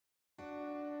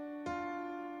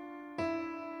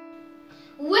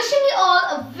Wishing you all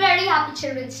a very happy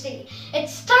Children's Day.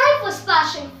 It's time for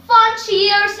splashing fun,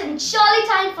 cheers and jolly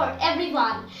time for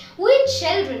everyone. We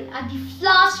children are the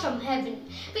flowers from heaven.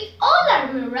 We all are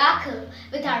a miracle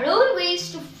with our own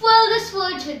ways to fill this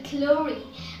world with glory.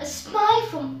 A smile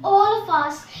from all of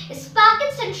us is packed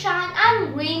in sunshine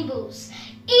and rainbows.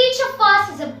 Each of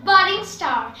us is a budding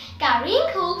star, carrying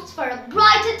hopes for a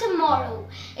brighter tomorrow.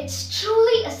 It's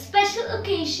truly a special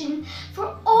occasion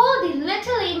for all the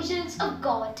little angels of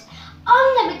God.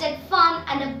 Unlimited fun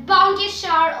and a bounteous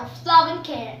shower of love and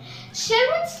care.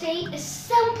 Children's Day is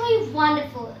simply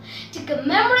wonderful to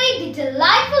commemorate the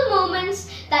delightful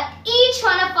moments that each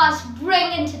one of us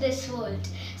bring into this world.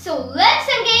 So let's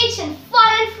engage in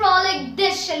fun and frolic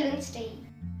this Children's Day.